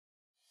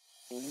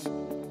Hey,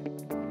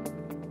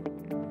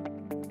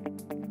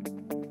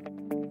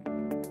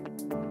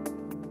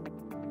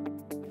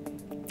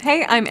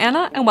 I'm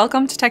Anna, and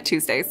welcome to Tech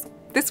Tuesdays.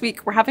 This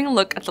week, we're having a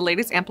look at the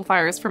latest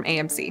amplifiers from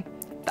AMC.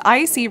 The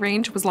iAC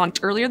range was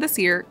launched earlier this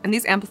year, and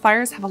these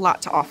amplifiers have a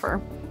lot to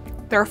offer.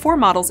 There are 4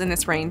 models in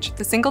this range,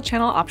 the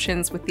single-channel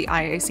options with the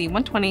iAC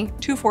 120,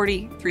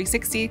 240,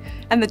 360,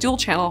 and the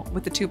dual-channel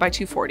with the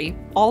 2x240,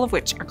 all of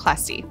which are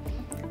Class D.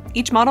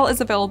 Each model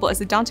is available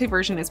as a Dante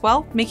version as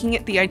well, making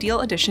it the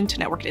ideal addition to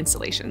networked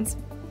installations.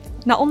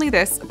 Not only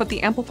this, but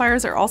the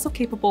amplifiers are also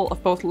capable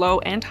of both low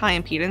and high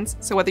impedance,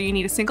 so whether you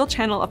need a single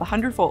channel of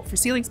 100 volt for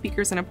ceiling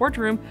speakers in a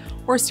boardroom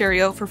or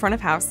stereo for front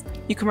of house,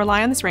 you can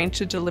rely on this range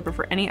to deliver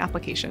for any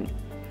application.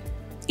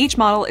 Each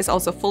model is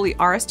also fully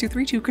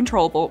RS-232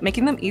 controllable,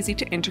 making them easy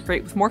to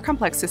integrate with more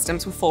complex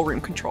systems with full room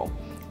control.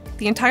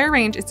 The entire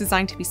range is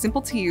designed to be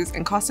simple to use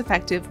and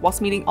cost-effective whilst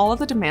meeting all of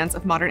the demands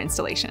of modern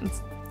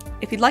installations.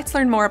 If you'd like to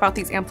learn more about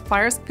these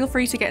amplifiers, feel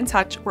free to get in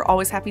touch. We're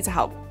always happy to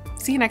help.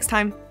 See you next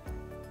time.